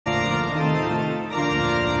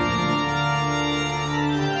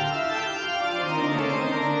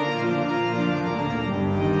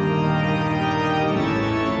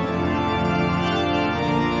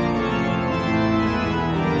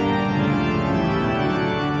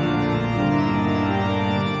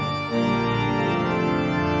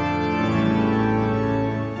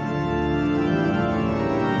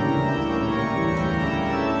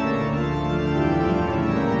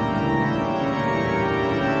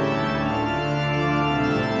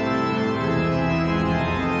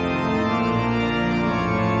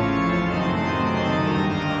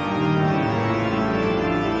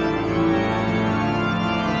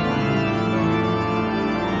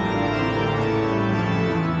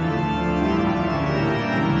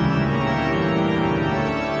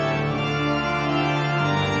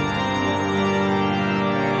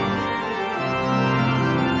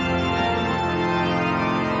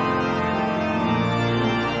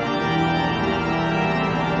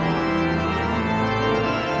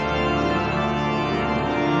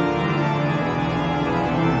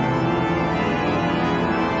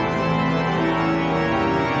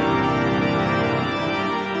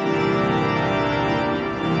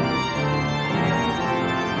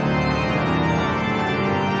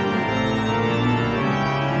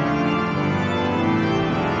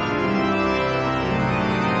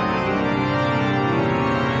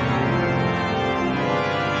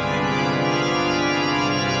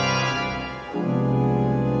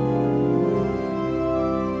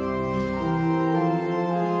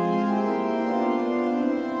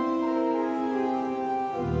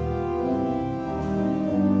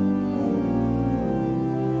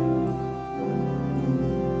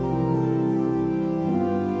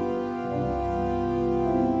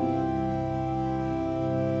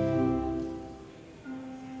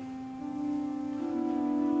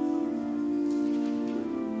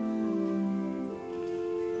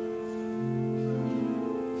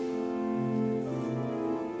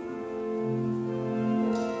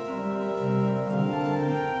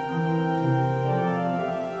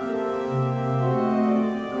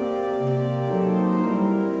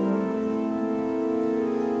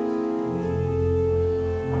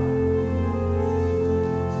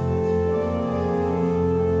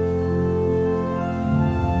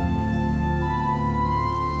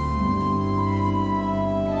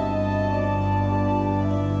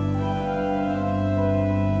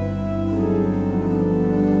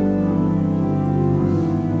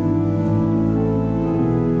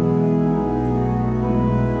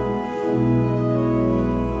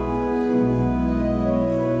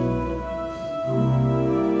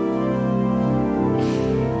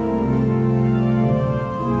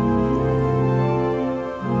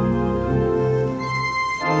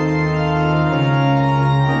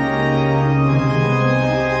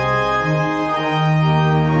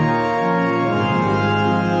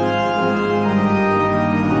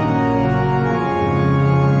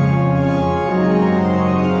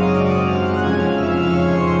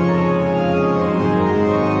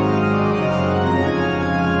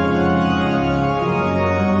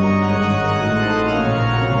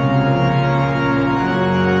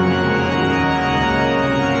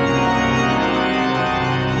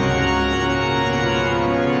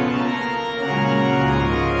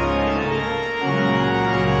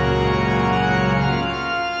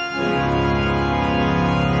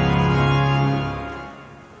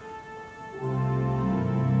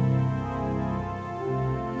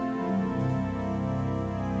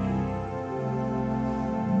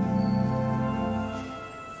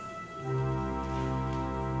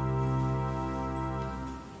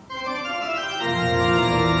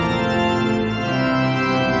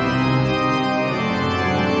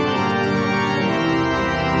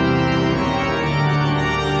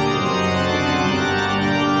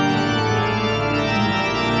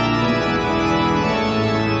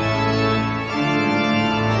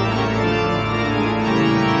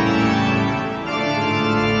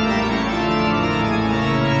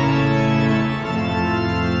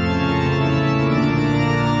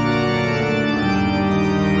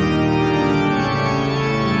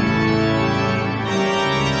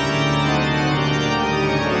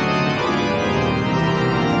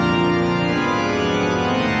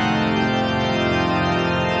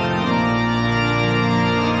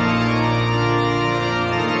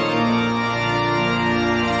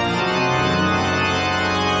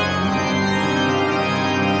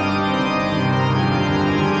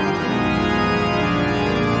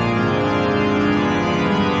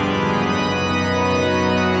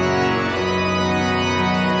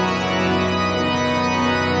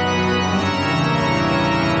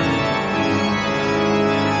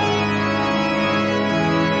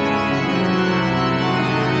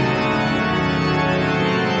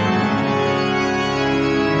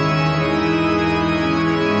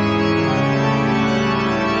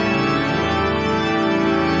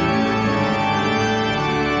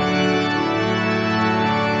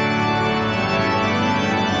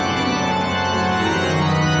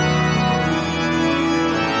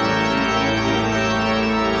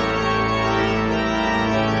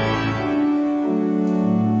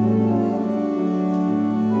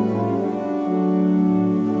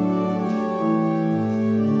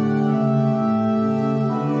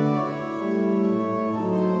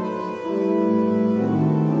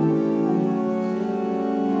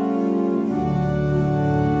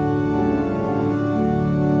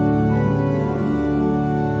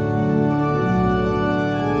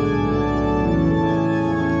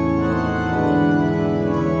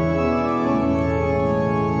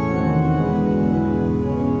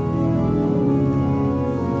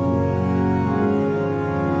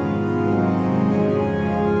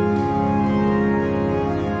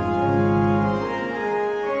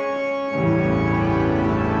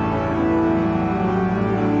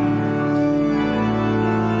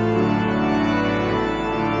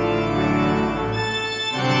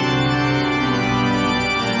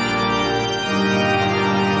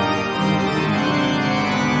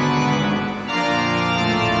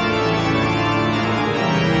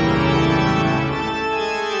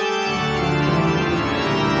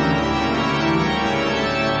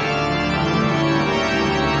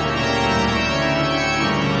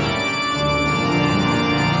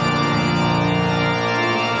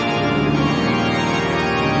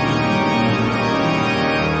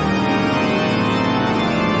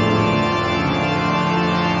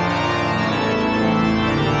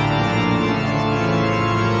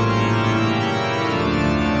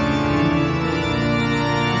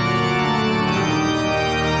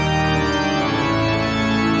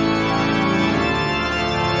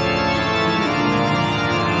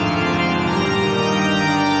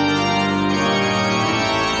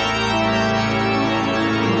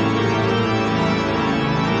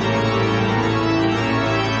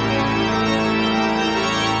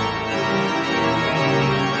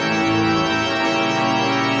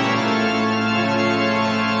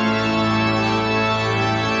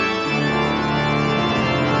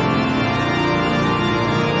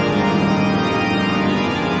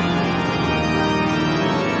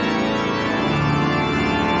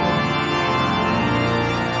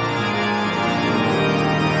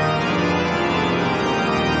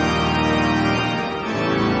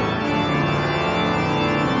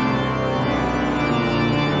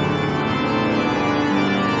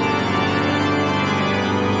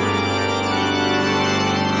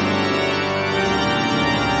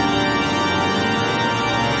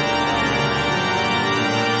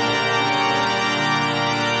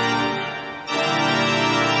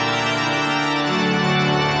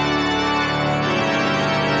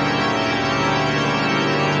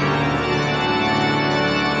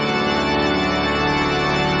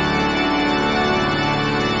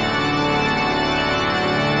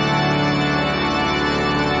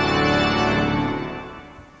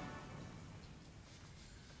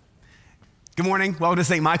Good morning. Welcome to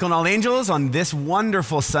St. Michael and All Angels on this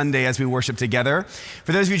wonderful Sunday as we worship together.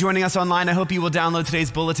 For those of you joining us online, I hope you will download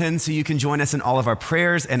today's bulletin so you can join us in all of our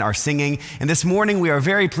prayers and our singing. And this morning, we are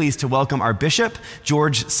very pleased to welcome our Bishop,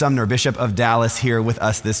 George Sumner, Bishop of Dallas, here with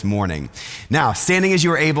us this morning. Now, standing as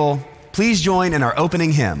you are able, please join in our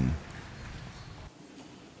opening hymn.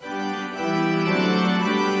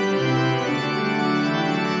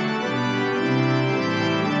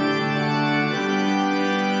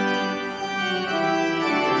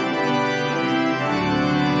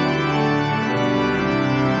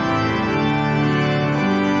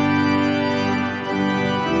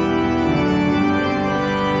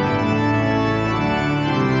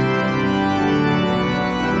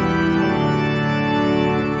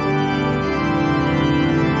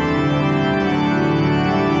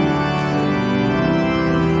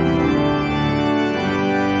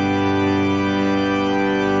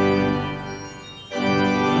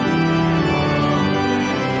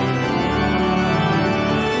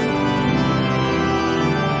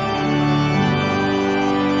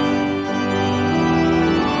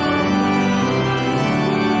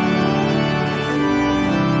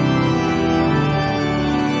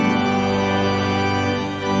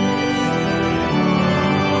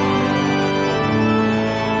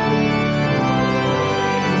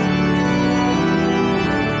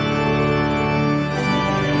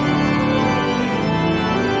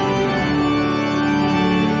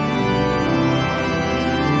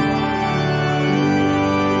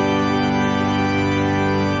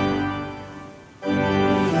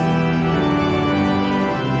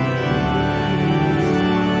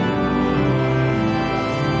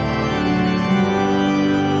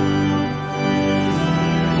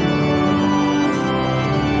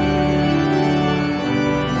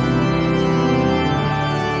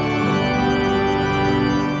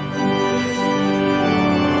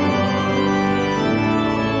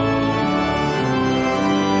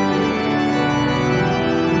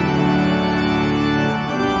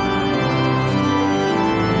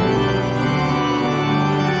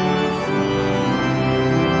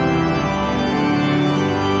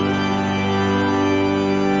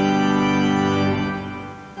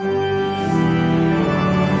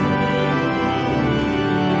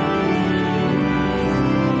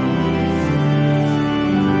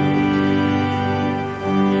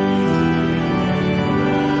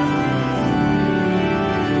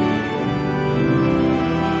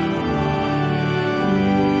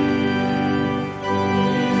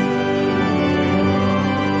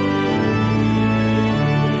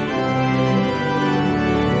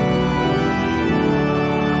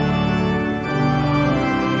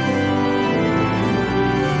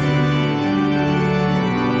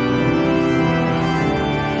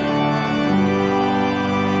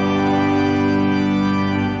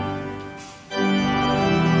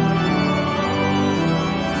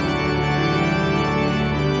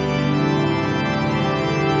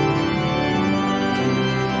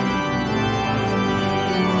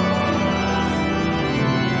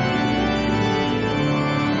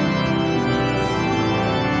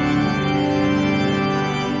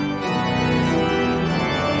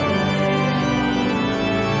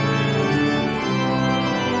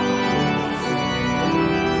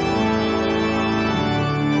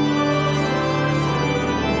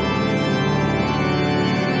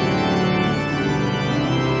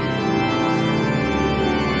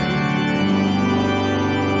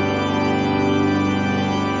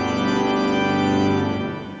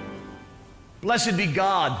 Blessed be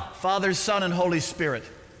God, Father, Son, and Holy Spirit.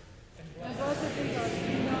 And blessed be thy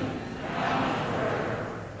kingdom, now and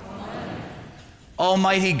forever. Amen.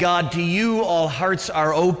 Almighty God, to you all hearts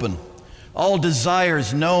are open, all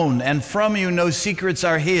desires known, and from you no secrets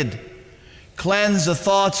are hid. Cleanse the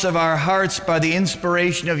thoughts of our hearts by the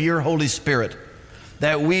inspiration of your Holy Spirit,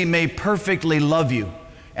 that we may perfectly love you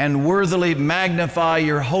and worthily magnify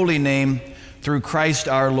your holy name through Christ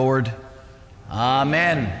our Lord.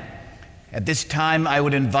 Amen. At this time, I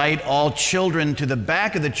would invite all children to the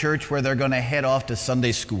back of the church where they're going to head off to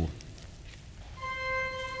Sunday school.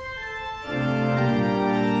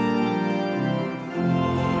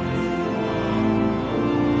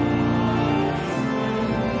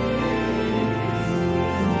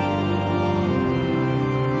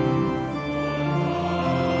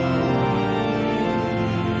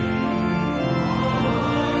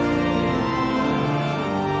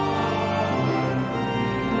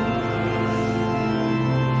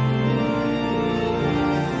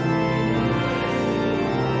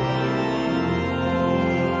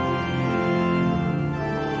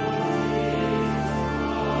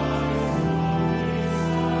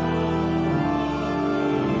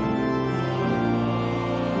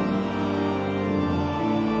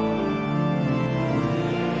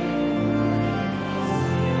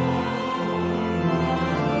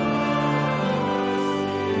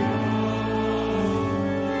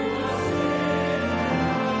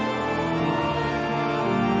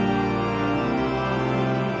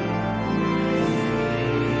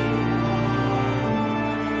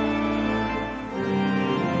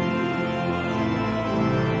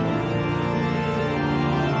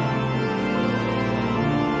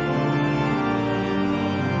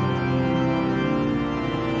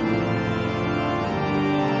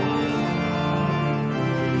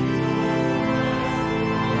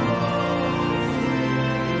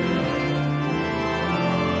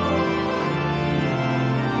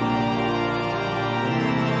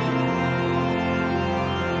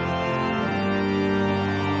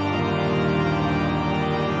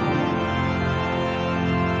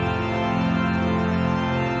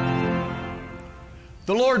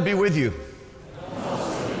 The Lord be with you.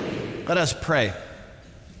 Let us pray.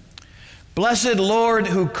 Blessed Lord,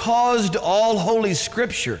 who caused all holy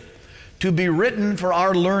scripture to be written for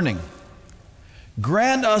our learning,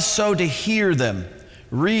 grant us so to hear them,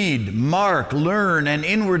 read, mark, learn, and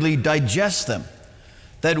inwardly digest them,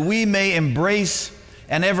 that we may embrace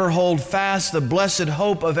and ever hold fast the blessed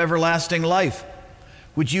hope of everlasting life,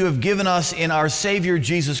 which you have given us in our Savior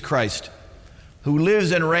Jesus Christ, who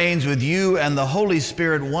lives and reigns with you and the Holy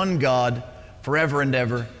Spirit, one God, forever and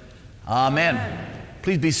ever. Amen.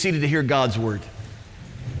 Please be seated to hear God's word.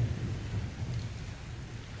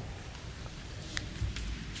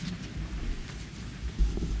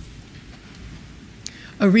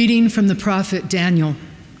 A reading from the prophet Daniel.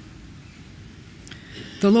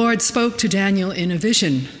 The Lord spoke to Daniel in a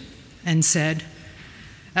vision and said,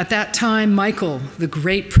 "At that time, Michael, the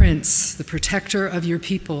great prince, the protector of your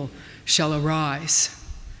people, shall arise.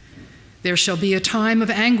 There shall be a time of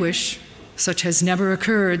anguish, such has never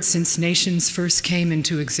occurred since nations first came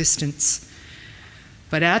into existence.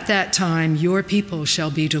 But at that time, your people shall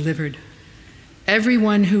be delivered,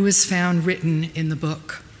 everyone who is found written in the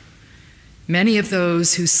book. Many of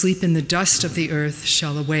those who sleep in the dust of the earth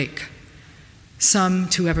shall awake, some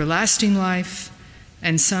to everlasting life,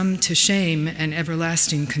 and some to shame and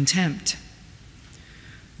everlasting contempt.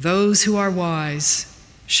 Those who are wise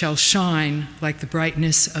shall shine like the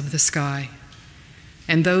brightness of the sky,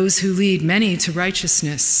 and those who lead many to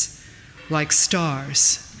righteousness like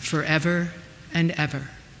stars forever and ever."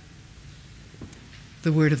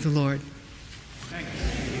 The word of the Lord. Thanks.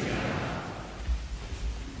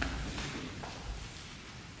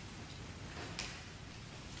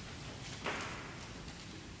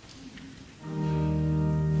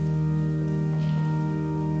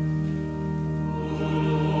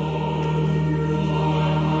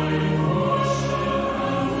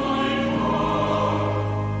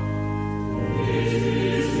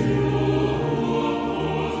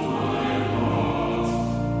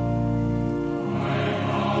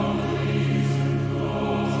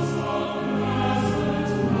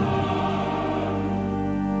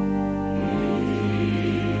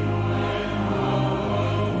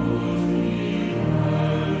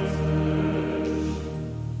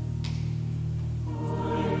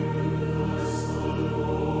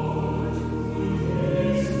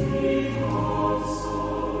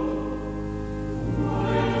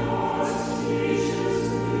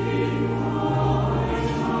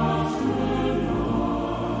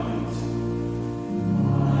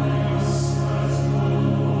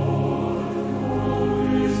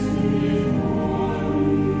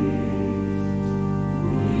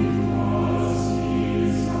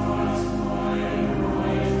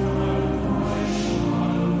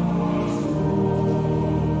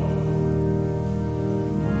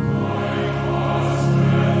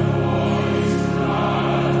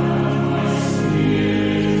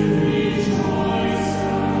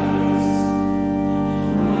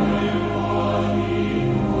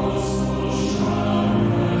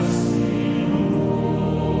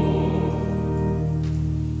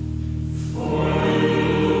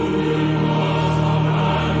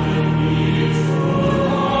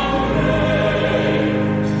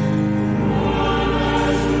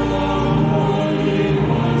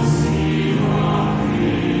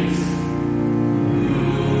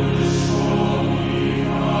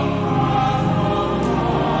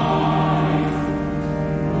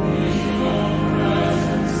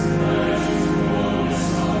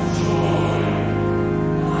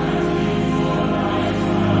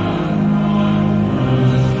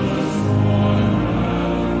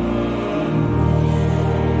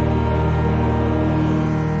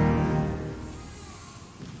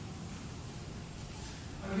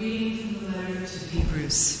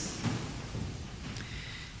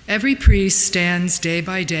 Every priest stands day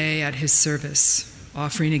by day at his service,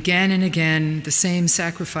 offering again and again the same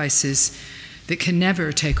sacrifices that can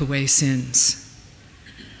never take away sins.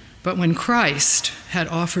 But when Christ had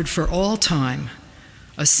offered for all time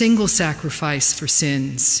a single sacrifice for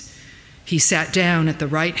sins, he sat down at the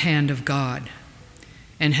right hand of God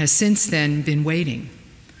and has since then been waiting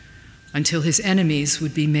until his enemies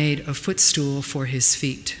would be made a footstool for his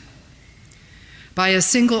feet. By a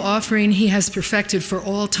single offering, he has perfected for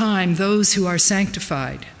all time those who are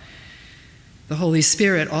sanctified. The Holy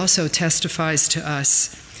Spirit also testifies to us,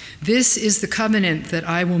 "This is the covenant that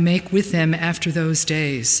I will make with them after those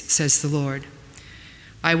days, says the Lord.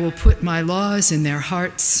 I will put my laws in their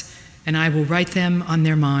hearts, and I will write them on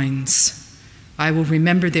their minds. I will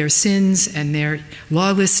remember their sins and their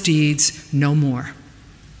lawless deeds no more.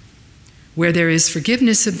 Where there is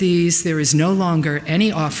forgiveness of these, there is no longer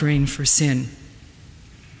any offering for sin.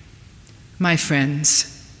 My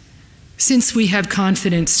friends, since we have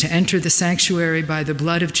confidence to enter the sanctuary by the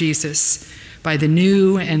blood of Jesus, by the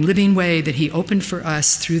new and living way that he opened for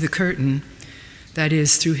us through the curtain, that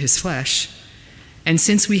is, through his flesh, and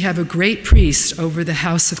since we have a great priest over the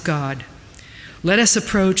house of God, let us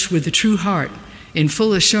approach with the true heart in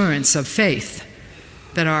full assurance of faith,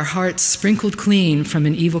 that our hearts sprinkled clean from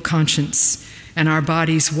an evil conscience and our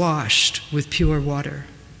bodies washed with pure water.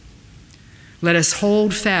 Let us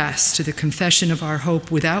hold fast to the confession of our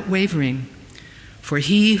hope without wavering, for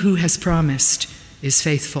he who has promised is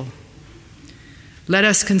faithful. Let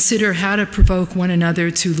us consider how to provoke one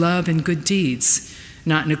another to love and good deeds,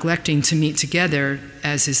 not neglecting to meet together,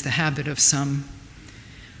 as is the habit of some,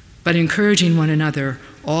 but encouraging one another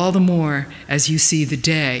all the more as you see the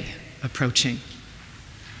day approaching.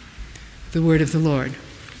 The word of the Lord.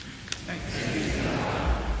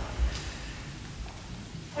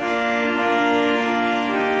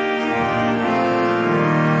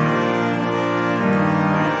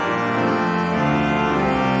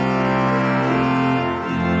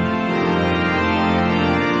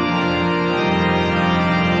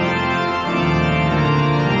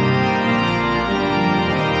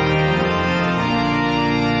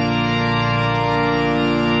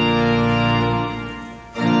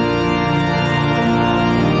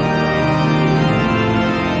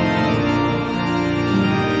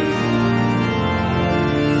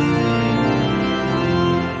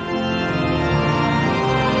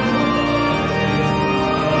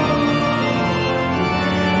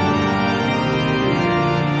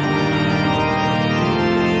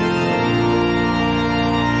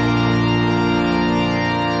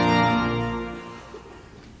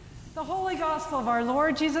 Of our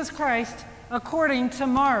Lord Jesus Christ, according to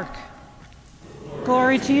Mark.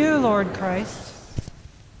 Glory to you, Lord Christ.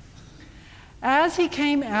 As he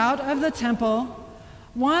came out of the temple,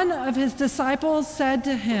 one of his disciples said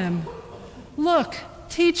to him, "Look,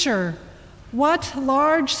 teacher, what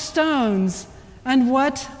large stones and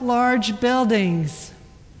what large buildings."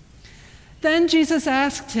 Then Jesus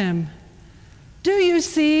asked him, "Do you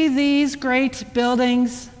see these great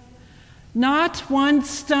buildings? Not one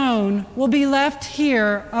stone will be left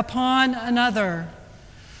here upon another.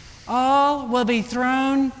 All will be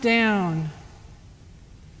thrown down."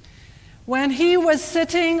 When he was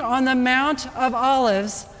sitting on the Mount of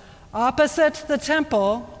Olives opposite the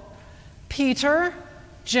temple, Peter,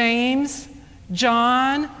 James,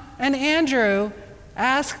 John, and Andrew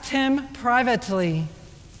asked him privately,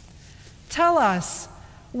 "Tell us,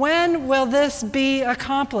 when will this be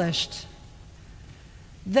accomplished?"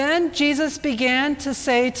 Then Jesus began to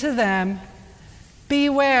say to them,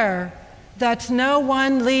 "Beware that no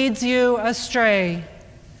one leads you astray.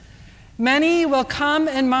 Many will come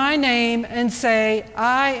in my name and say,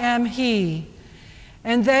 'I am he,'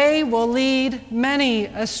 and they will lead many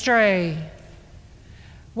astray.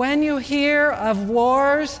 When you hear of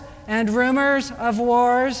wars and rumors of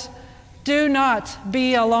wars, do not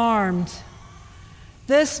be alarmed.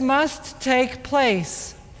 This must take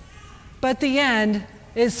place, but the end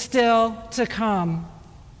is still to come.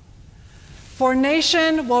 For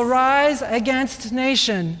nation will rise against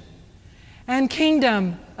nation, and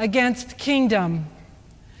kingdom against kingdom.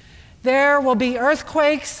 There will be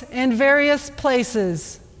earthquakes in various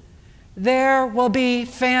places. There will be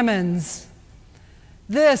famines.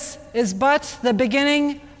 This is but the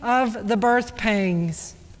beginning of the birth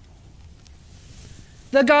pangs."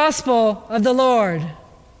 The Gospel of the Lord.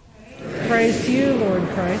 Praise to you, Lord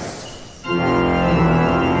Christ.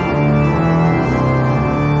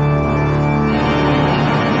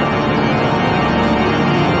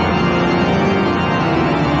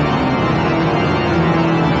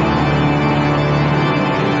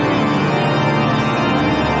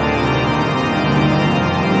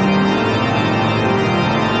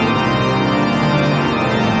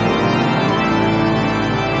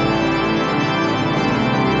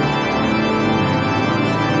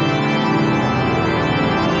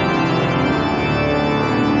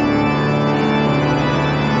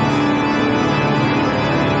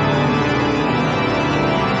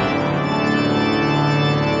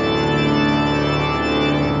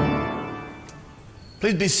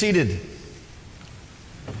 Please be seated.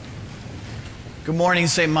 Good morning,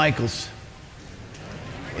 St. Michael's.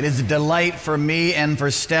 It is a delight for me and for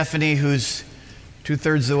Stephanie, who's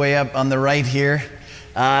 2/3 of the way up on the right here,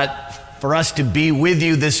 for us to be with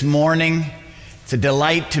you this morning. It's a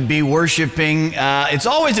delight to be worshiping. It's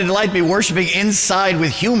always a delight to be worshiping inside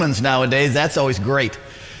with humans nowadays. That's always great.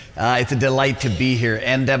 It's a delight to be here.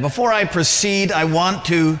 And before I proceed, I want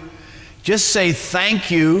to just say thank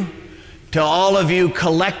you to all of you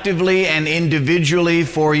collectively and individually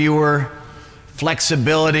for your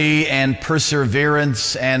flexibility and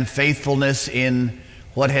perseverance and faithfulness in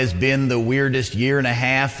what has been the weirdest year and a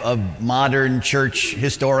half of modern church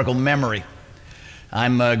historical memory.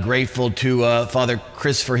 I'm grateful to Father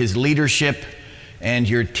Chris for his leadership and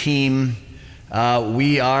your team.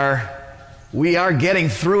 We are getting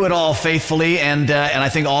through it all faithfully, and I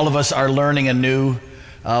think all of us are learning anew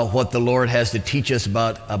what the Lord has to teach us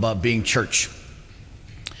about being church.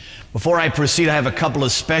 Before I proceed, I have a couple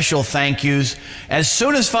of special thank yous. As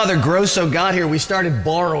soon as Father Grosso got here, we started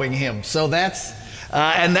borrowing him. So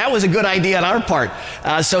and that was a good idea on our part.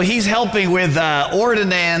 So he's helping with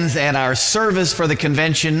ordinands and our service for the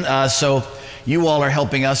convention. So you all are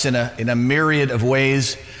helping us in a myriad of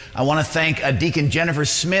ways. I want to thank Deacon Jennifer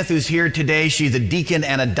Smith, who's here today. She's a deacon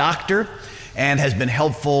and a doctor and has been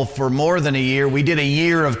helpful for more than a year. We did a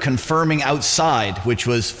year of confirming outside, which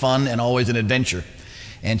was fun and always an adventure.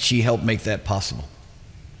 And she helped make that possible.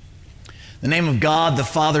 In the name of God, the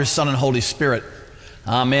Father, Son, and Holy Spirit.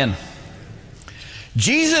 Amen.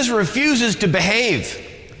 Jesus refuses to behave.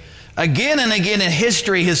 Again and again in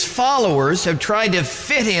history, his followers have tried to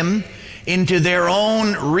fit him into their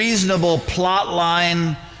own reasonable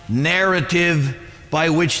plotline narrative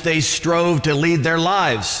by which they strove to lead their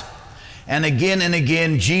lives. And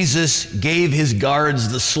again, Jesus gave his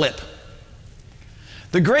guards the slip.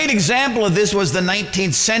 The great example of this was the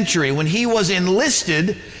 19th century, when he was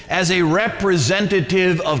enlisted as a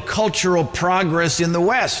representative of cultural progress in the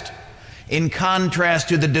West, in contrast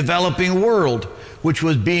to the developing world, which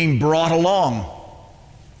was being brought along.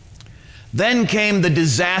 Then came the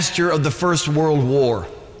disaster of the First World War,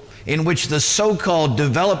 in which the so-called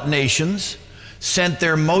developed nations sent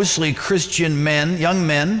their mostly Christian young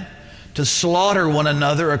men, to slaughter one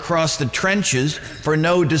another across the trenches for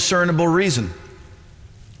no discernible reason.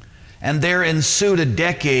 And there ensued a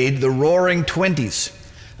decade, the roaring 20s,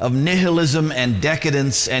 of nihilism and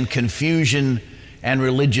decadence and confusion and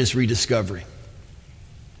religious rediscovery.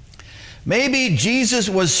 Maybe Jesus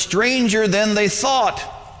was stranger than they thought.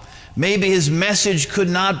 Maybe his message could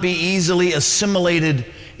not be easily assimilated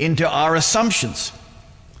into our assumptions.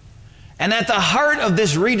 And at the heart of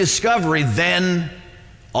this rediscovery, then,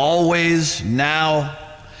 always, now,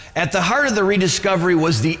 at the heart of the rediscovery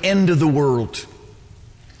was the end of the world.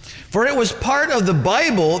 For it was part of the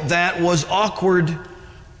Bible that was awkward,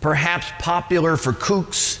 perhaps popular for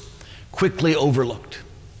kooks, quickly overlooked.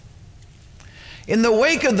 In the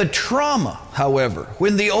wake of the trauma, however,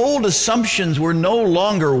 when the old assumptions were no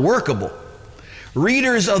longer workable,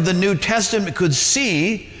 readers of the New Testament could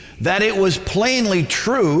see that it was plainly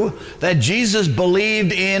true that Jesus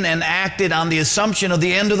believed in and acted on the assumption of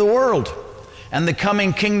the end of the world and the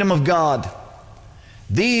coming kingdom of God.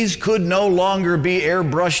 These could no longer be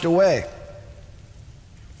airbrushed away.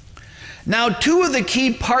 Now, two of the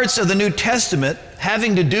key parts of the New Testament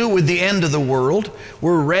having to do with the end of the world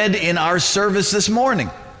were read in our service this morning.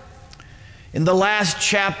 In the last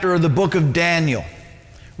chapter of the book of Daniel,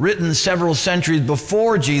 written several centuries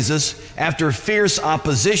before Jesus, after fierce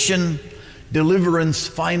opposition, deliverance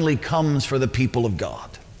finally comes for the people of God.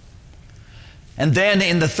 And then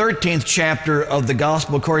in the 13th chapter of the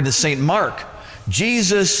Gospel according to St. Mark,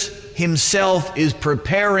 Jesus himself is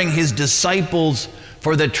preparing his disciples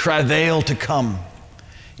for the travail to come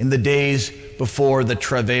in the days before the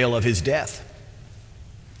travail of his death.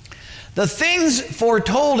 The things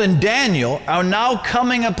foretold in Daniel are now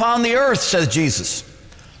coming upon the earth, says Jesus.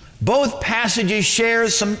 Both passages share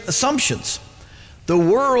some assumptions. The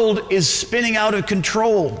world is spinning out of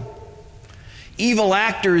control. Evil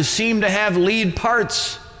actors seem to have lead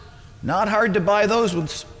parts. Not hard to buy those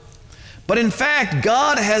ones. But in fact,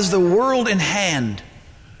 God has the world in hand.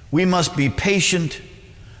 We must be patient.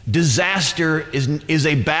 Disaster is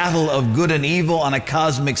a battle of good and evil on a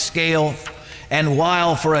cosmic scale. And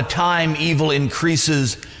while for a time evil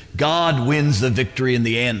increases, God wins the victory in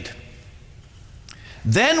the end.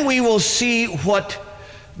 Then we will see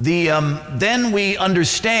then we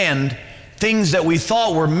understand things that we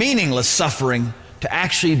thought were meaningless suffering to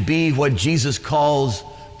actually be what Jesus calls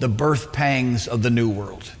the birth pangs of the new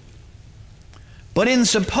world. But in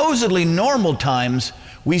supposedly normal times,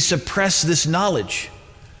 we suppress this knowledge.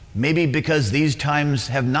 Maybe because these times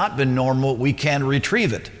have not been normal, we can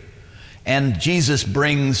retrieve it. And Jesus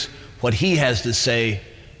brings what he has to say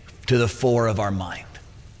to the fore of our mind.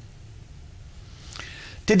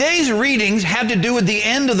 Today's readings have to do with the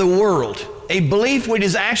end of the world, a belief which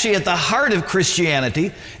is actually at the heart of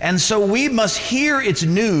Christianity, and so we must hear its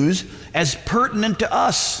news as pertinent to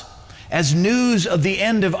us, as news of the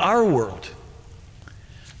end of our world.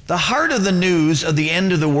 The heart of the news of the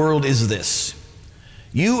end of the world is this: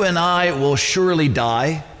 you and I will surely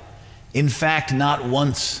die, In fact, not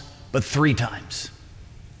once, but 3 times.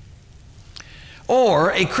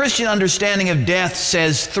 Or a Christian understanding of death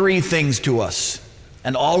says 3 things to us,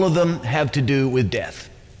 and all of them have to do with death.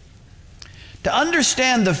 To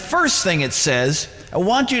understand the first thing it says, I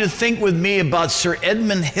want you to think with me about Sir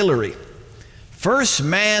Edmund Hillary, first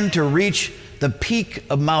man to reach the peak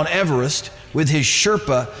of Mount Everest with his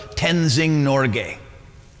Sherpa Tenzing Norgay.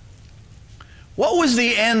 What was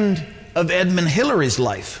the end of Edmund Hillary's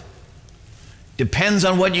life? Depends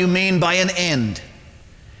on what you mean by an end.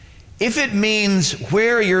 If it means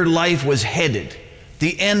where your life was headed,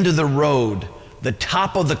 the end of the road, the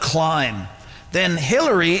top of the climb, then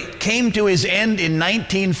Hillary came to his end in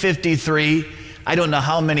 1953, I don't know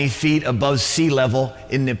how many feet above sea level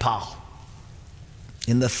in Nepal,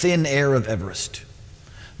 in the thin air of Everest,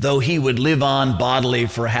 though he would live on bodily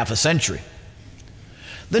for half a century.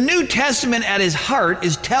 The New Testament at his heart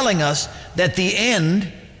is telling us that the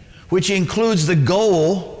end, which includes the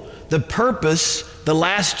goal, the purpose, the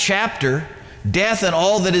last chapter, death and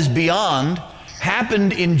all that is beyond,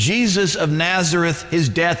 happened in Jesus of Nazareth, his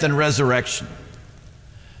death and resurrection.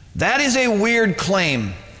 That is a weird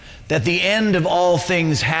claim, that the end of all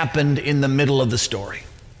things happened in the middle of the story.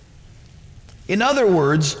 In other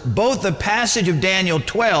words, both the passage of Daniel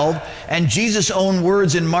 12 and Jesus' own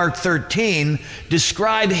words in Mark 13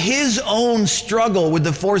 describe his own struggle with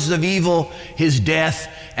the forces of evil, his death,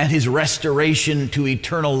 and his restoration to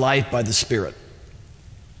eternal life by the Spirit.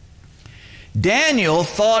 Daniel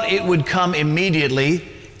thought it would come immediately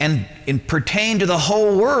and pertain to the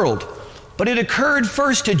whole world, but it occurred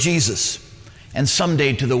first to Jesus and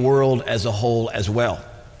someday to the world as a whole as well.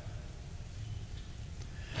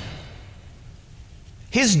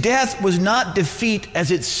 His death was not defeat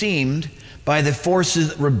as it seemed by the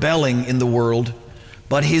forces rebelling in the world,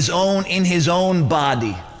 but in his own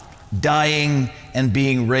body, dying and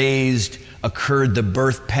being raised, occurred the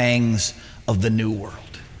birth pangs of the new world.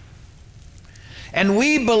 And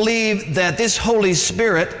we believe that this Holy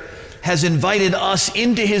Spirit has invited us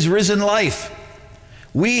into his risen life.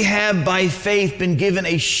 We have by faith been given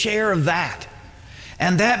a share of that.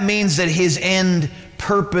 And that means that his end,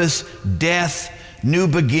 purpose, death, new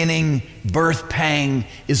beginning, birth pang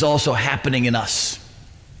is also happening in us.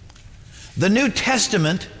 The New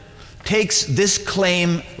Testament takes this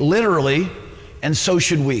claim literally, and so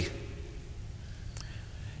should we.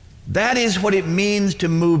 That is what it means to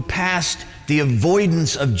move past the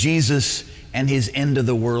avoidance of Jesus and his end of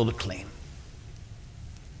the world claim.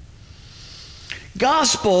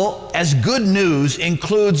 Gospel as good news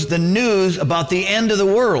includes the news about the end of the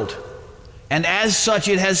world. And as such,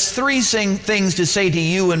 it has 3 things to say to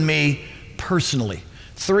you and me personally.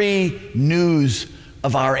 3 news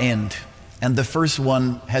of our end. And the first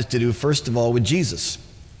one has to do, first of all, with Jesus.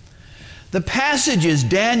 The passages,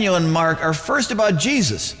 Daniel and Mark, are first about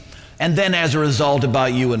Jesus, and then as a result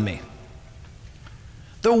about you and me.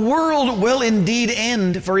 The world will indeed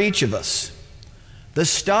end for each of us. The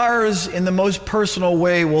stars, in the most personal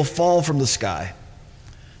way, will fall from the sky.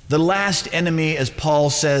 The last enemy, as Paul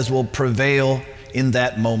says, will prevail in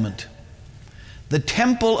that moment. The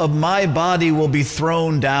temple of my body will be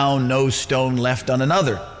thrown down, no stone left on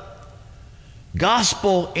another.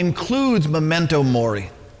 Gospel includes memento mori.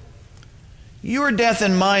 Your death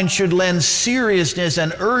and mine should lend seriousness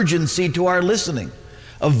and urgency to our listening.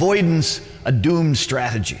 Avoidance, a doomed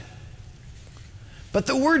strategy. But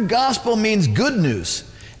the word gospel means good news.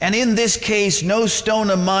 And in this case, no stone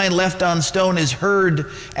of mine left on stone is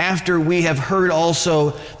heard after we have heard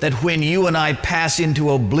also that when you and I pass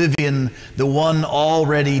into oblivion, the one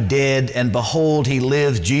already dead, and behold, he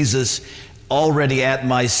lives, Jesus, already at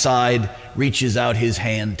my side, reaches out his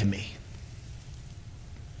hand to me.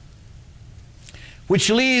 Which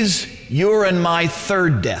leaves your and my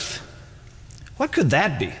third death. What could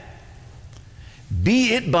that be?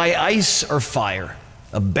 Be it by ice or fire,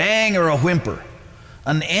 a bang or a whimper,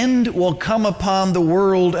 an end will come upon the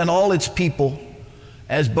world and all its people,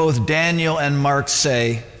 as both Daniel and Mark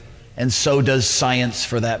say, and so does science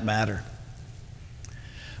for that matter.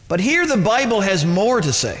 But here the Bible has more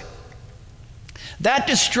to say. That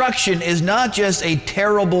destruction is not just a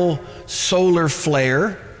terrible solar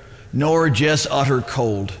flare, nor just utter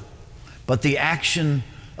cold, but the action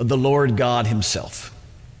of the Lord God himself.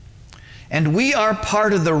 And we are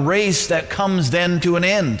part of the race that comes then to an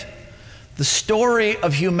end. The story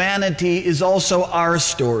of humanity is also our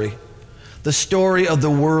story. The story of the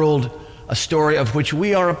world, a story of which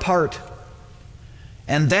we are a part.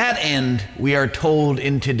 And that end, we are told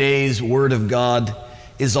in today's Word of God,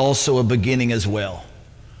 is also a beginning as well.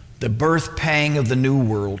 The birth pang of the new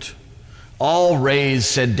world. all raised,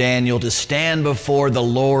 said Daniel, to stand before the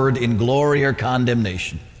Lord in glory or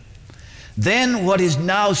condemnation. Then what is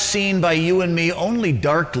now seen by you and me only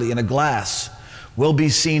darkly in a glass will be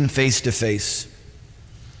seen face to face.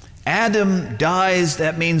 Adam dies,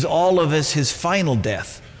 that means all of us, his final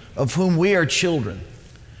death, of whom we are children.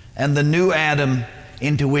 And the new Adam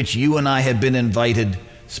into which you and I have been invited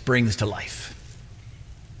springs to life.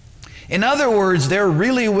 In other words, there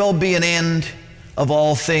really will be an end of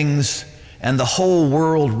all things, and the whole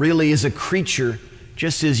world really is a creature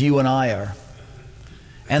just as you and I are.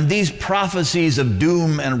 And these prophecies of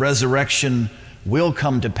doom and resurrection will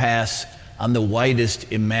come to pass on the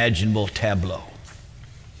widest imaginable tableau.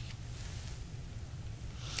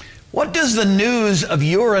 What does the news of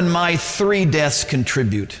your and my 3 deaths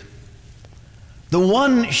contribute? The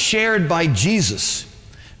one shared by Jesus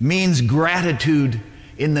means gratitude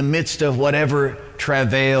in the midst of whatever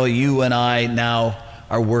travail you and I now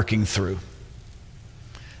are working through.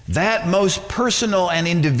 That most personal and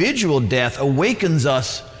individual death awakens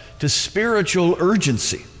us to spiritual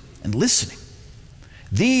urgency and listening.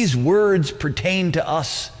 These words pertain to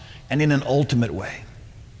us and in an ultimate way.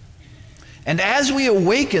 And as we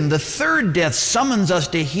awaken, the 3rd death summons us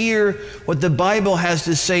to hear what the Bible has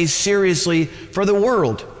to say seriously for the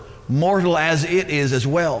world, mortal as it is as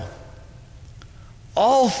well.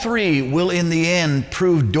 All 3 will in the end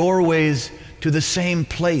prove doorways to the same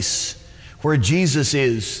place where Jesus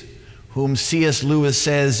is, whom C.S. Lewis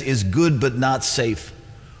says is good but not safe,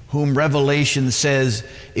 whom Revelation says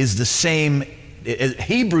is the same,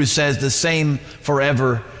 Hebrews says the same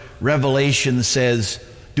forever. Revelation says,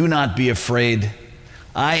 do not be afraid.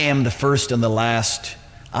 I am the first and the last.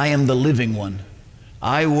 I am the living one.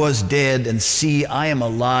 I was dead, and see, I am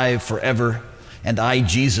alive forever, and I,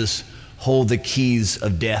 Jesus, hold the keys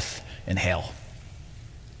of death and hell.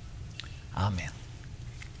 Amen.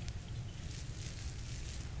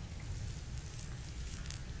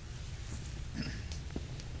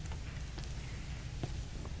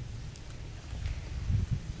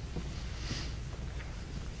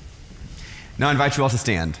 Now I invite you all to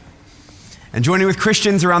stand. And joining with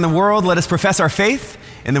Christians around the world, let us profess our faith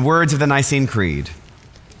in the words of the Nicene Creed.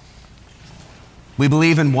 We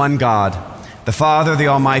believe in one God, the Father, the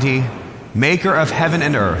Almighty, maker of heaven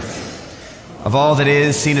and earth, of all that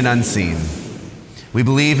is seen and unseen. We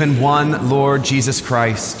believe in one Lord Jesus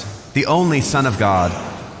Christ, the only Son of God,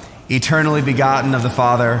 eternally begotten of the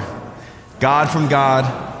Father, God from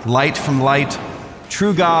God, light from light,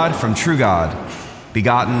 true God from true God,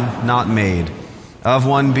 begotten, not made, of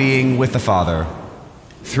one being with the Father.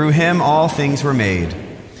 Through him all things were made.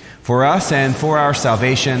 For us and for our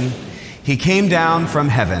salvation, he came down from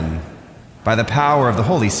heaven. By the power of the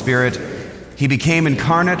Holy Spirit, he became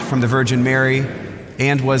incarnate from the Virgin Mary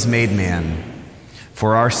and was made man.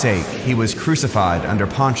 For our sake, he was crucified under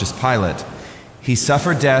Pontius Pilate. He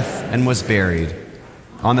suffered death and was buried.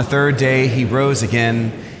 On the 3rd day, he rose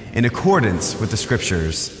again in accordance with the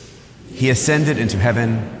Scriptures. He ascended into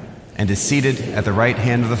heaven and is seated at the right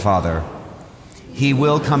hand of the Father. He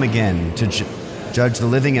will come again to judge the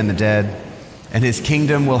living and the dead, and his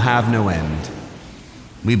kingdom will have no end.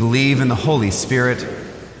 We believe in the Holy Spirit,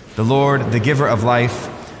 the Lord, the giver of life,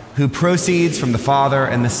 who proceeds from the Father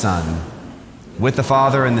and the Son. With the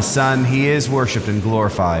Father and the Son, he is worshiped and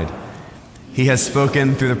glorified. He has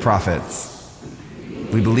spoken through the prophets.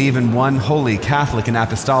 We believe in one holy Catholic and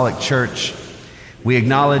Apostolic Church. We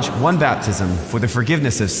acknowledge one baptism for the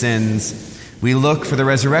forgiveness of sins. We look for the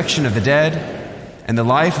resurrection of the dead and the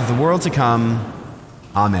life of the world to come.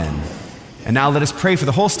 Amen. And now let us pray for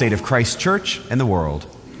the whole state of Christ's church and the world.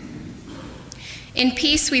 In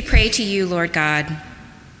peace we pray to you, Lord God,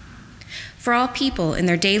 for all people in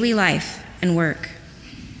their daily life and work.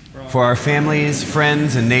 For our families,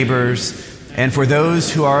 friends, and neighbors, and for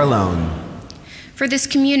those who are alone. For this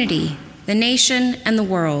community, the nation, and the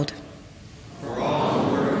world. For all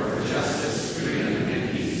who work for justice, freedom,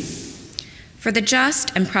 and peace. For the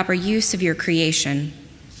just and proper use of your creation.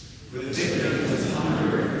 For the victims of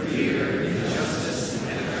hunger, fear, injustice,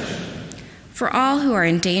 and oppression. For all who are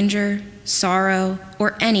in danger, sorrow,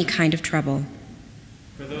 or any kind of trouble.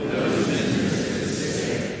 For those ministers of the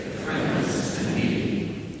sick, friends, and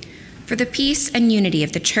needy. For the peace and unity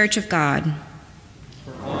of the Church of God.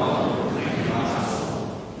 For all who proclaim the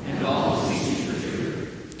gospel and all who seek for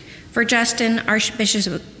truth. For Justin,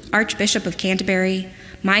 Archbishop of Canterbury,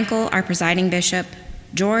 Michael, our presiding bishop,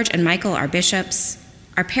 George and Michael, our bishops,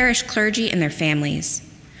 our parish clergy and their families.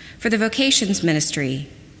 For the Vocations Ministry,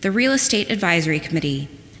 the Real Estate Advisory Committee,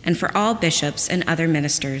 and for all bishops and other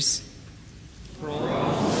ministers. For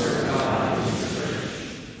all who serve God in the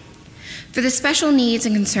church. For the special needs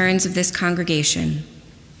and concerns of this congregation,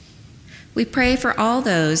 we pray for all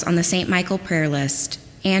those on the St. Michael prayer list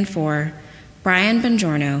and for Brian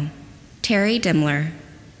Bongiorno, Terry Dimmler,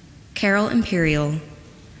 Carol Imperial,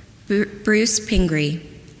 Bruce Pingree,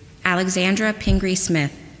 Alexandra Pingree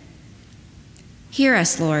Smith. Hear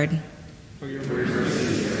us, Lord. For your mercy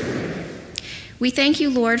is great. We thank you,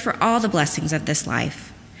 Lord, for all the blessings of this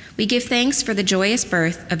life. We give thanks for the joyous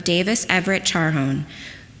birth of Davis Everett Charhone.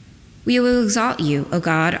 We will exalt you, O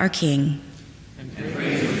God, our King. And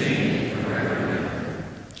praise your name forever and ever.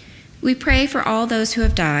 We pray for all those who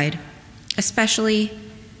have died, especially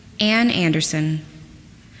Ann Anderson,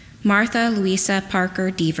 Martha Louisa Parker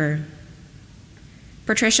Deaver,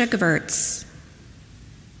 Patricia Gevertz,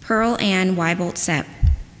 Pearl Ann Weibolt Sepp,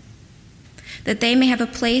 that they may have a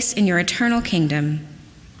place in your eternal kingdom.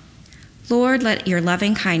 Lord, let your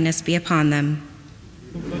loving kindness be upon them.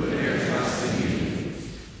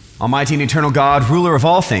 Almighty and eternal God, ruler of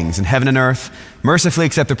all things in heaven and earth, mercifully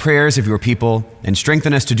accept the prayers of your people and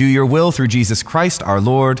strengthen us to do your will through Jesus Christ our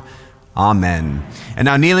Lord. Amen. And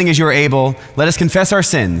now, kneeling as you are able, let us confess our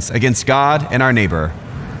sins against God and our neighbor.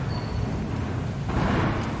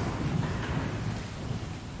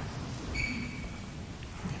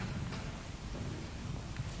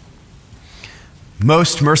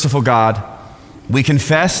 Most merciful God, we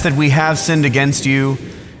confess that we have sinned against you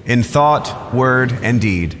in thought, word, and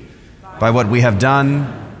deed, by what we have done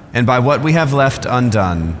and by what we have left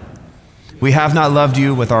undone. We have not loved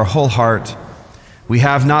you with our whole heart. We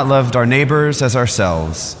have not loved our neighbors as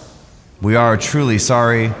ourselves. We are truly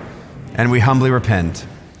sorry, and we humbly repent.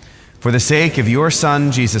 For the sake of your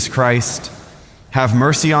Son, Jesus Christ, have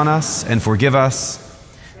mercy on us and forgive us,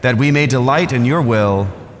 that we may delight in your will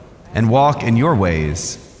and walk in your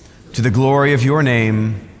ways, to the glory of your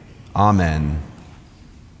name. Amen.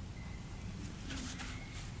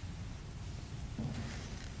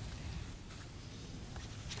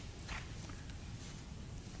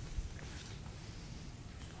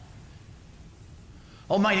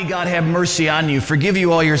 Almighty God, have mercy on you, forgive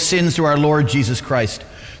you all your sins through our Lord Jesus Christ,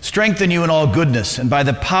 strengthen you in all goodness, and by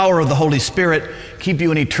the power of the Holy Spirit, keep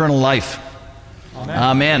you in eternal life. Amen.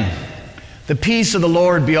 Amen. The peace of the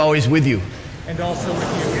Lord be always with you. And also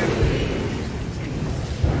with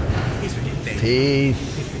you. Peace.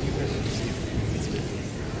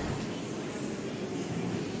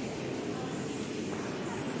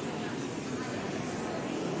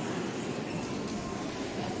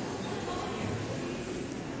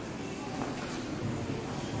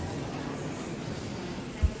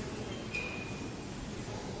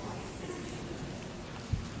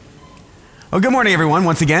 Well, good morning, everyone.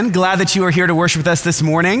 Once again, glad that you are here to worship with us this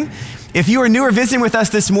morning. If you are new or visiting with us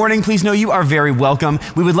this morning, please know you are very welcome.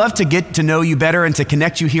 We would love to get to know you better and to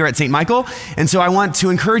connect you here at St. Michael. And so I want to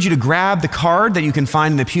encourage you to grab the card that you can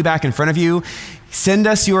find in the pew back in front of you. Send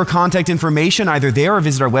us your contact information either there or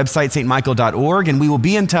visit our website, stmichael.org, and we will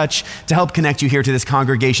be in touch to help connect you here to this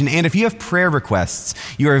congregation. And if you have prayer requests,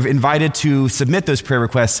 you are invited to submit those prayer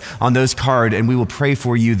requests on those cards, and we will pray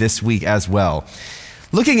for you this week as well.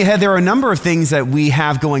 Looking ahead, there are a number of things that we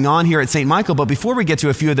have going on here at St. Michael, but before we get to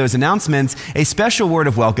a few of those announcements, a special word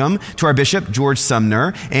of welcome to our Bishop, George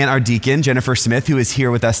Sumner, and our Deacon, Jennifer Smith, who is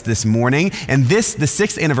here with us this morning. And this, the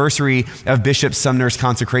 6th anniversary of Bishop Sumner's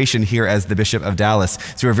consecration here as the Bishop of Dallas.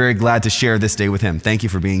 So we're very glad to share this day with him. Thank you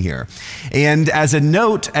for being here. And as a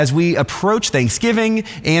note, as we approach Thanksgiving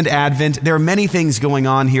and Advent, there are many things going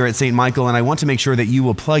on here at St. Michael, and I want to make sure that you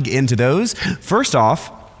will plug into those. First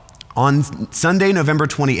off, on Sunday, November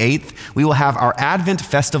 28th, we will have our Advent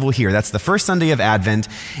Festival here. That's the first Sunday of Advent,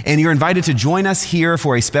 and you're invited to join us here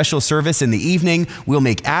for a special service in the evening. We'll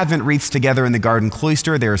make Advent wreaths together in the garden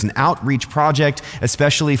cloister. There's an outreach project,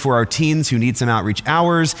 especially for our teens who need some outreach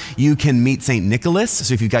hours. You can meet St. Nicholas.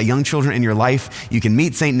 So if you've got young children in your life, you can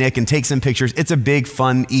meet St. Nick and take some pictures. It's a big,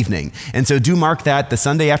 fun evening. And so do mark that the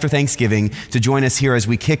Sunday after Thanksgiving to join us here as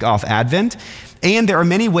we kick off Advent. And there are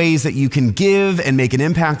many ways that you can give and make an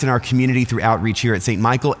impact in our community through outreach here at St.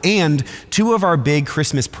 Michael. And two of our big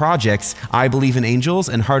Christmas projects, I Believe in Angels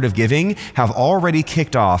and Heart of Giving, have already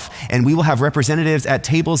kicked off. And we will have representatives at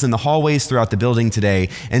tables in the hallways throughout the building today.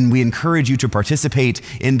 And we encourage you to participate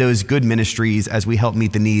in those good ministries as we help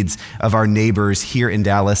meet the needs of our neighbors here in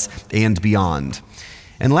Dallas and beyond.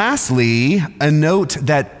 And lastly, a note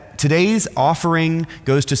that today's offering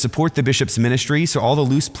goes to support the bishop's ministry. So all the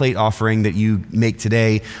loose plate offering that you make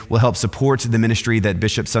today will help support the ministry that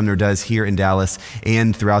Bishop Sumner does here in Dallas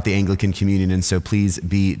and throughout the Anglican Communion. And so please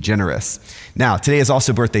be generous. Now, today is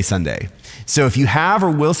also birthday Sunday. So if you have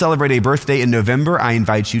or will celebrate a birthday in November, I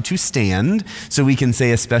invite you to stand so we can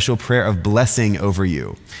say a special prayer of blessing over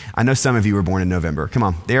you. I know some of you were born in November. Come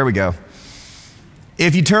on, there we go.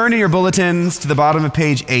 If you turn in your bulletins to the bottom of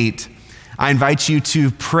page 8, I invite you to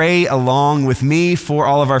pray along with me for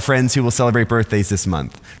all of our friends who will celebrate birthdays this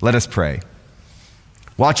month. Let us pray.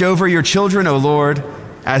 Watch over your children, O Lord,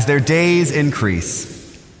 as their days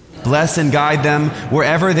increase. Bless and guide them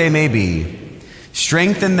wherever they may be.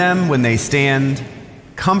 Strengthen them when they stand.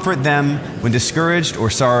 Comfort them when discouraged or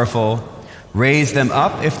sorrowful. Raise them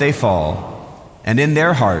up if they fall. And in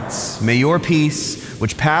their hearts, may your peace,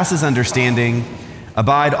 which passes understanding,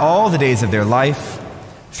 abide all the days of their life.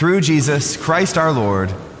 Through Jesus Christ our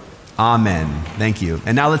Lord. Amen. Thank you.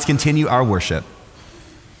 And now let's continue our worship.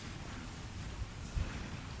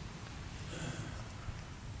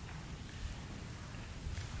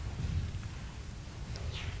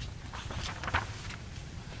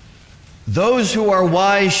 Those who are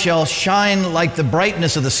wise shall shine like the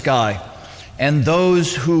brightness of the sky, and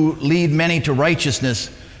those who lead many to righteousness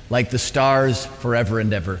like the stars forever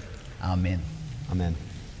and ever. Amen. Amen.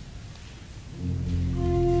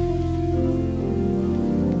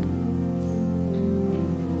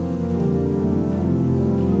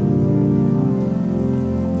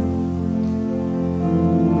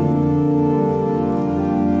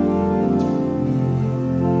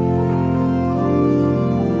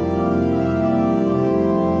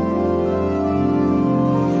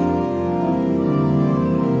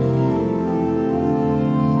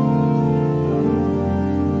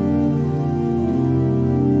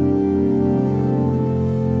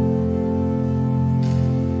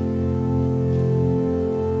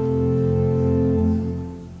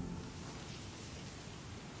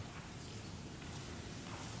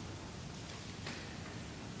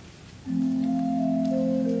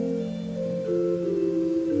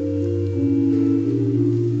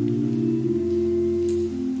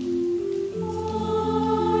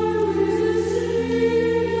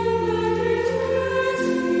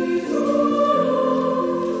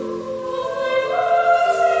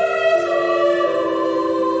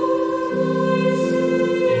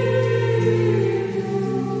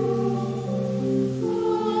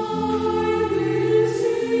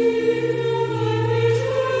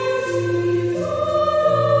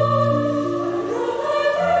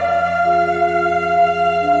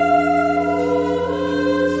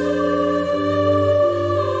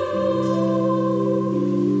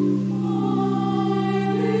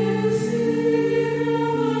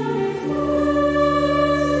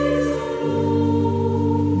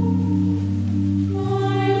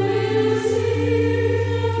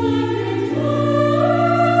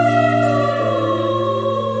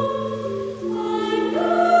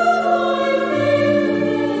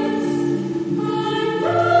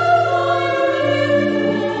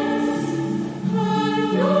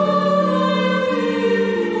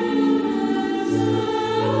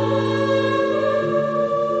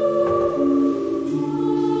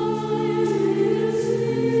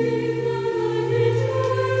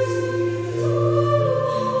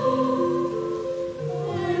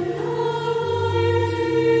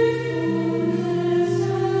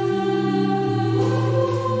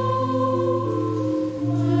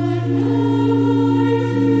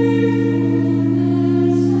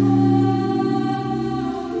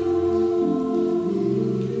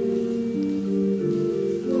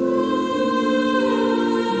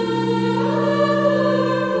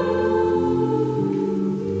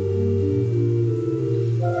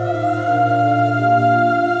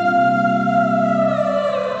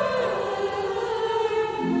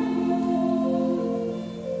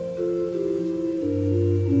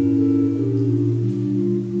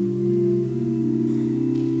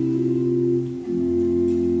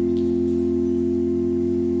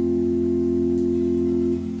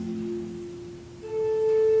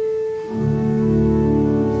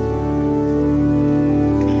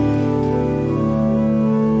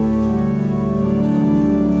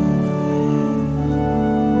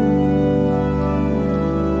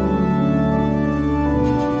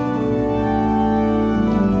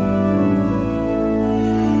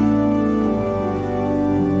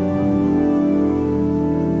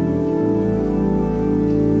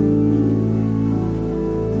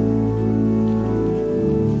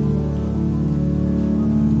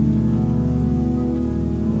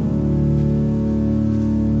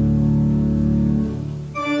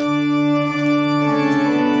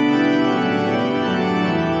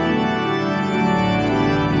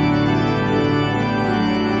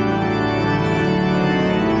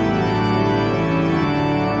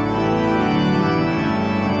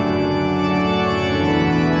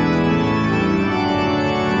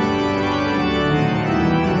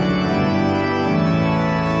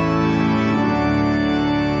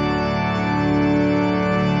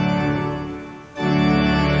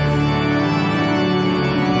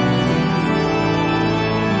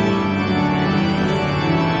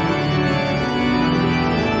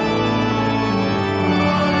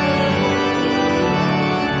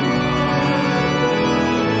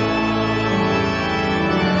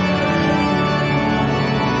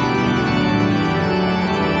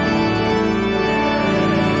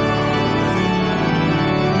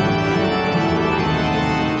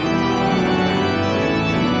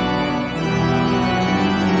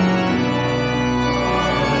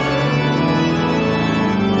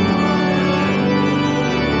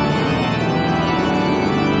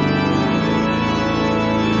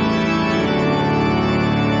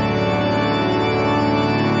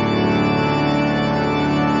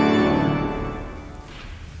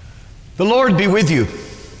 The Lord be with you.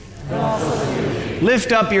 And also with you.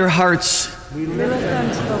 Lift up your hearts. We lift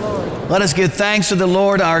them to the Lord. Let us give thanks to the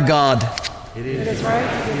Lord our God. It is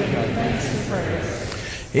right to give him thanks and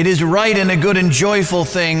praise. It is right and a good and joyful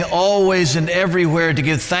thing, always and everywhere, to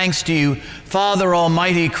give thanks to you, Father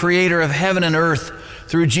Almighty, creator of heaven and earth,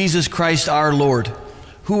 through Jesus Christ our Lord,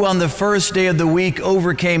 who on the first day of the week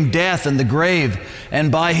overcame death and the grave,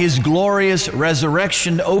 and by his glorious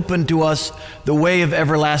resurrection opened to us the way of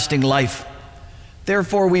everlasting life.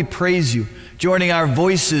 Therefore we praise you, joining our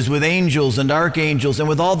voices with angels and archangels and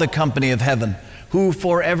with all the company of heaven, who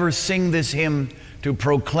forever sing this hymn to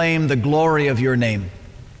proclaim the glory of your name.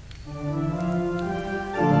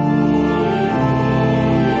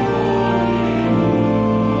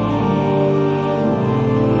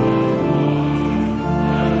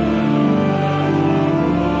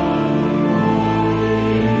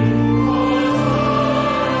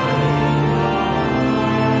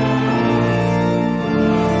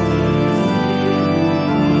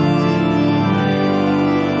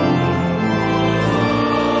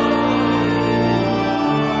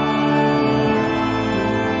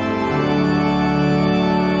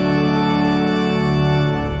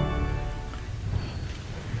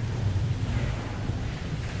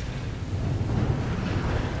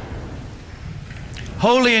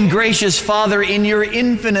 Holy and gracious Father, in your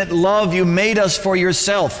infinite love you made us for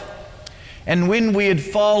yourself. And when we had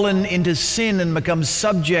fallen into sin and become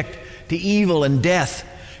subject to evil and death,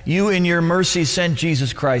 you in your mercy sent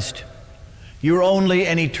Jesus Christ, your only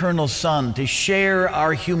and eternal Son, to share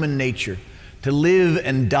our human nature, to live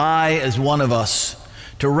and die as one of us,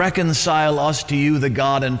 to reconcile us to you, the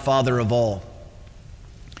God and Father of all.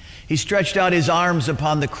 He stretched out his arms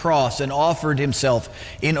upon the cross and offered himself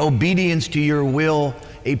in obedience to your will,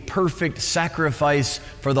 a perfect sacrifice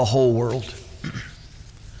for the whole world.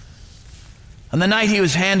 On the night he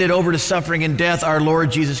was handed over to suffering and death, our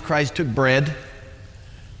Lord Jesus Christ took bread,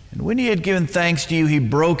 and when he had given thanks to you, he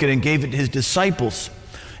broke it and gave it to his disciples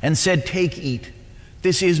and said, "Take, eat.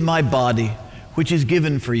 This is my body, which is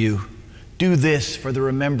given for you. Do this for the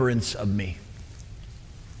remembrance of me."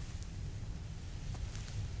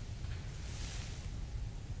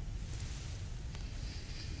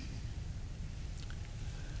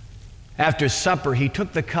 After supper, he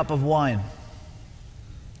took the cup of wine.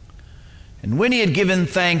 And when he had given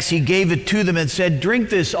thanks, he gave it to them and said,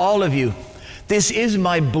 "Drink this, all of you. This is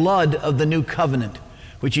my blood of the new covenant,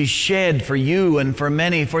 which is shed for you and for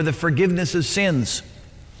many for the forgiveness of sins.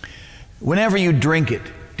 Whenever you drink it,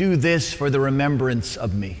 do this for the remembrance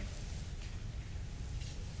of me."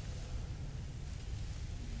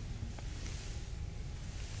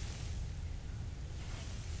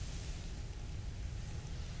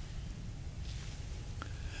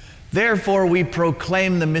 Therefore we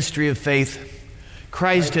proclaim the mystery of faith.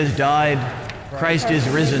 Christ has died, Christ is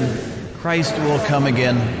risen, Christ will come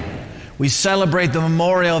again. We celebrate the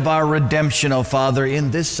memorial of our redemption, O Father,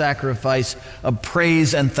 in this sacrifice of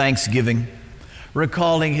praise and thanksgiving.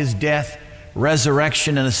 Recalling his death,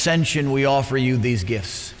 resurrection, and ascension, we offer you these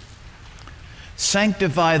gifts.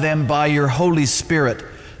 Sanctify them by your Holy Spirit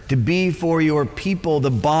to be for your people the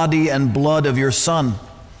body and blood of your Son,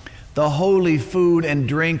 the holy food and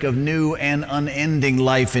drink of new and unending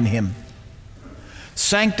life in him.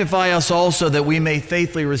 Sanctify us also that we may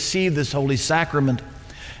faithfully receive this holy sacrament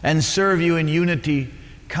and serve you in unity,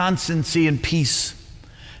 constancy, and peace.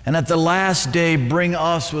 And at the last day, bring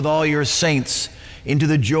us with all your saints into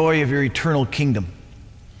the joy of your eternal kingdom.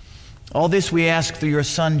 All this we ask through your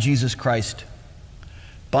Son, Jesus Christ.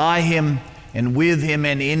 By him and with him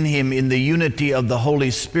and in him, in the unity of the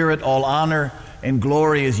Holy Spirit, all honor and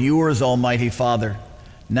glory is yours, Almighty Father,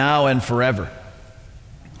 now and forever.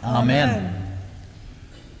 Amen. Amen.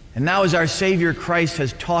 And now, as our Savior Christ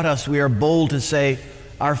has taught us, we are bold to say,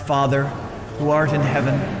 "Our Father, who art in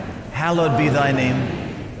heaven, hallowed be thy name.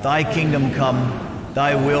 Thy kingdom come,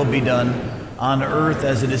 thy will be done, on earth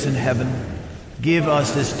as it is in heaven. Give us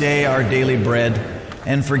this day our daily bread,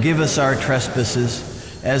 and forgive us our trespasses,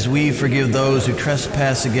 as we forgive those who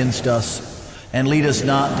trespass against us. And lead us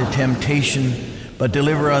not into temptation, but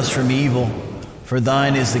deliver us from evil. For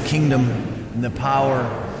thine is the kingdom, and the power,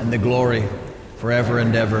 and the glory, forever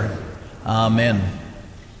and ever. Amen."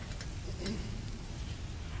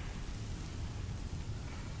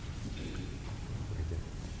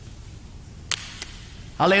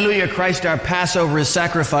 Hallelujah, Christ our Passover is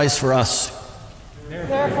sacrificed for us.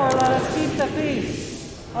 Therefore let us keep the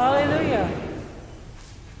feast. Hallelujah.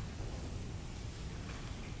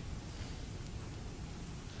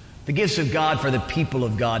 The gifts of God for the people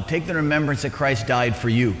of God. Take the remembrance that Christ died for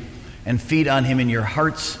you and feed on him in your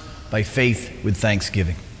hearts by faith with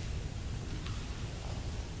thanksgiving.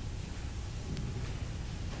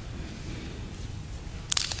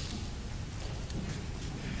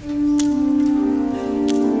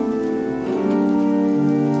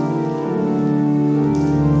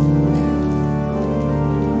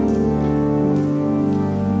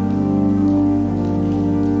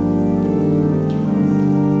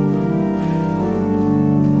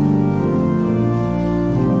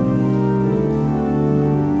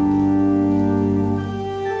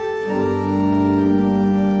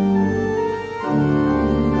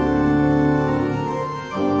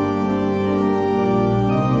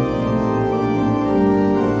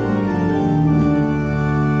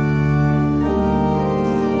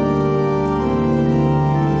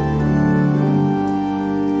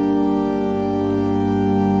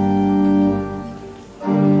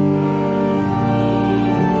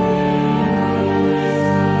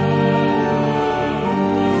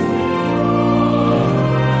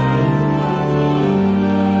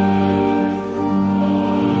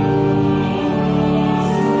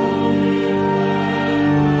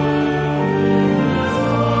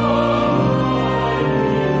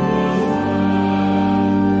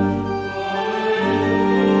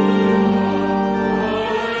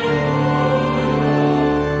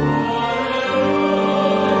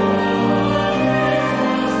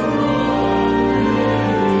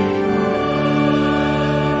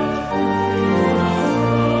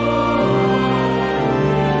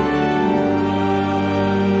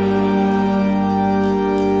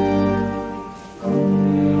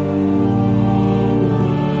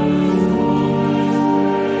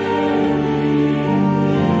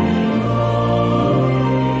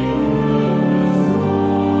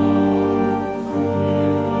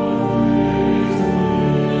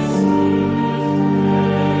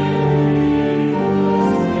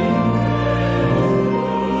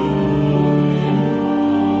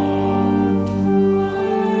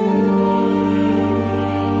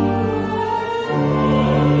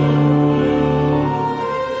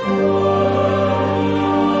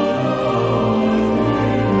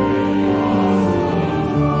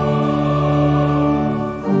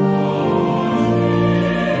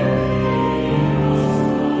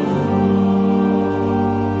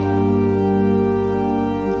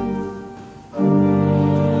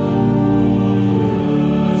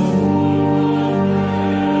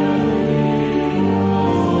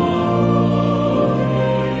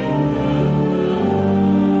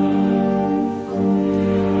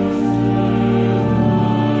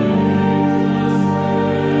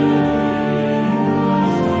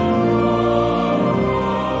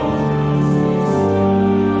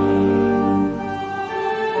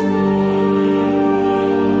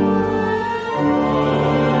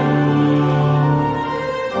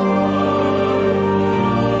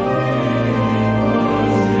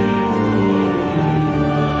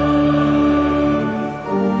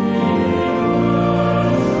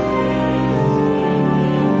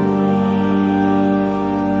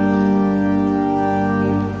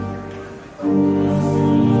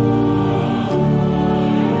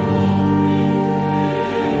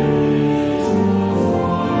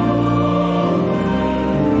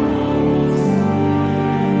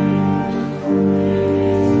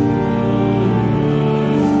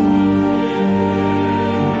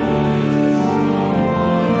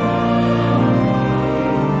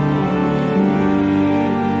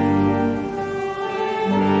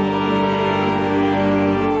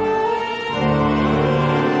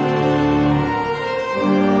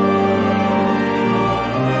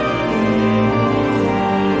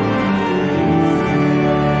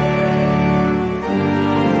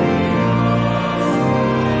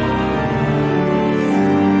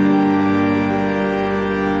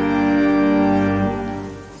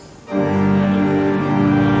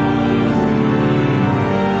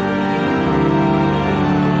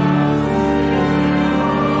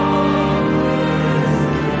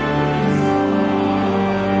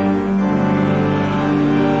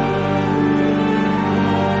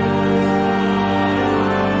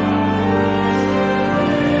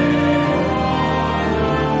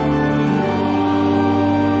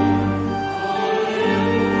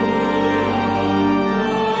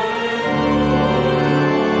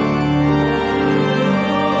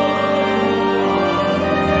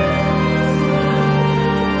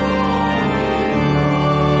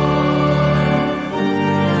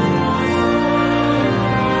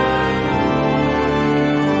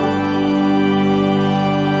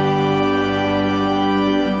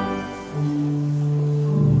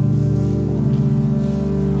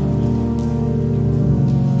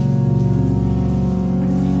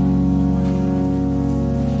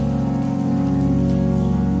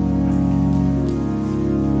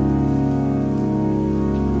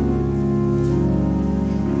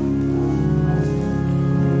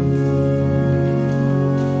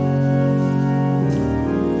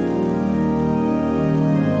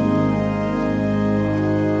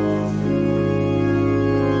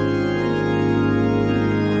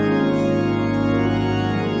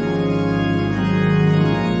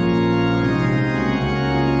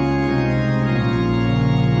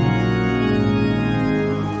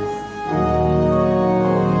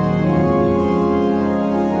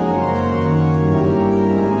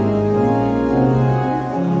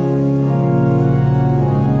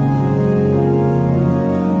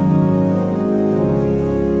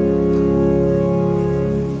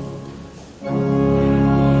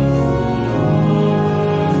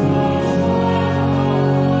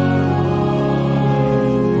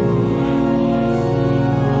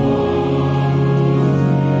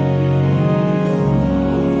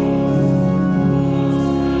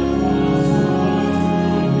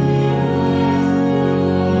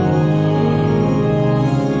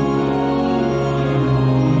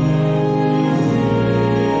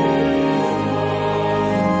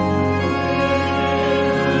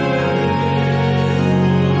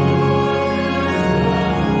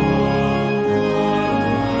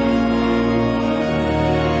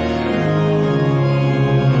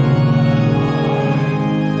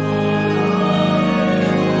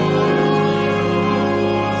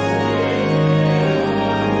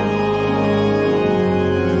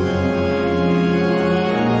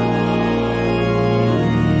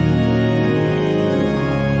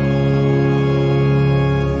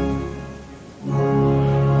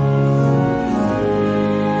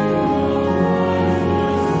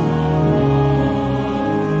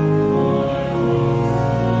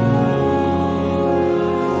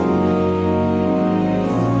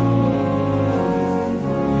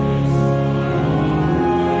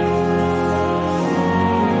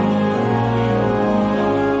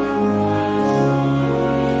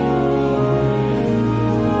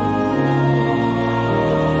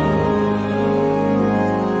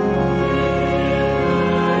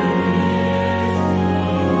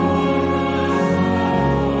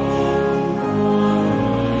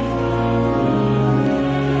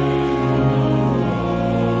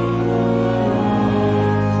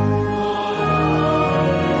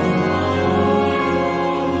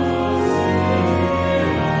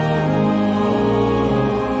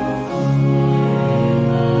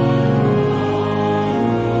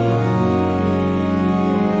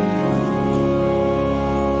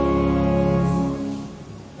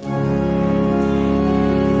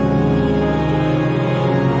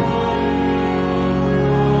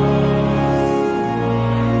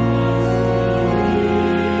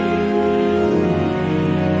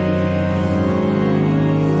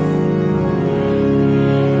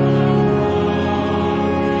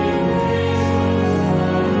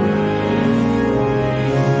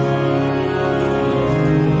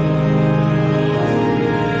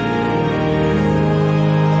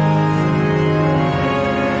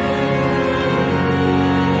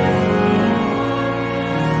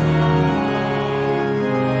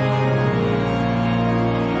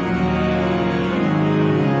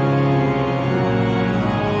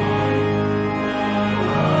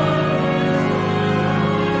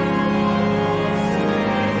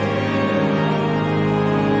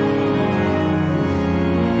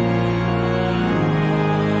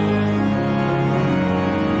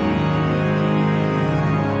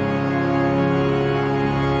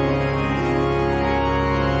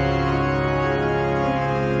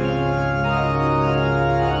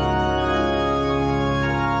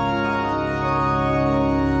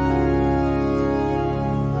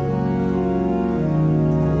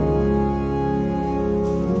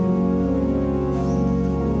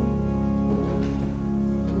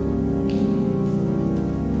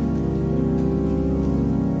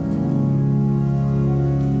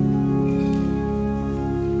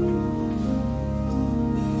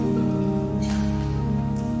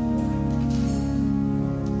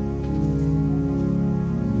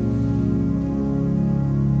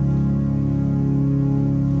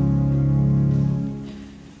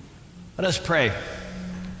 Let us pray.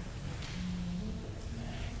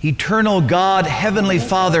 Eternal God, Heavenly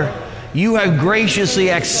Father, you have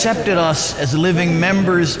graciously accepted us as living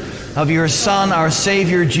members of your Son, our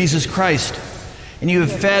Savior, Jesus Christ, and you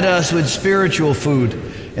have fed us with spiritual food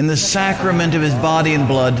in the sacrament of his body and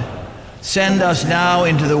blood. Send us now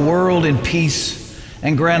into the world in peace,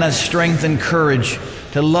 and grant us strength and courage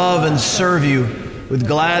to love and serve you with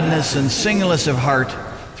gladness and singleness of heart,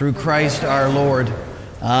 through Christ our Lord.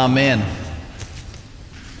 Amen.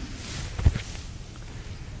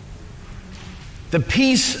 The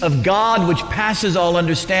peace of God, which passes all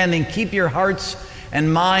understanding, keep your hearts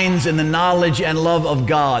and minds in the knowledge and love of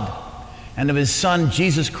God and of his Son,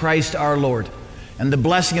 Jesus Christ our Lord. And the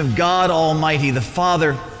blessing of God Almighty, the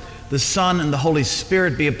Father, the Son, and the Holy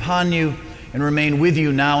Spirit be upon you and remain with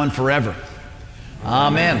you now and forever.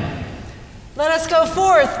 Amen. Let us go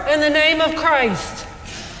forth in the name of Christ.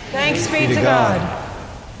 Thanks be to God.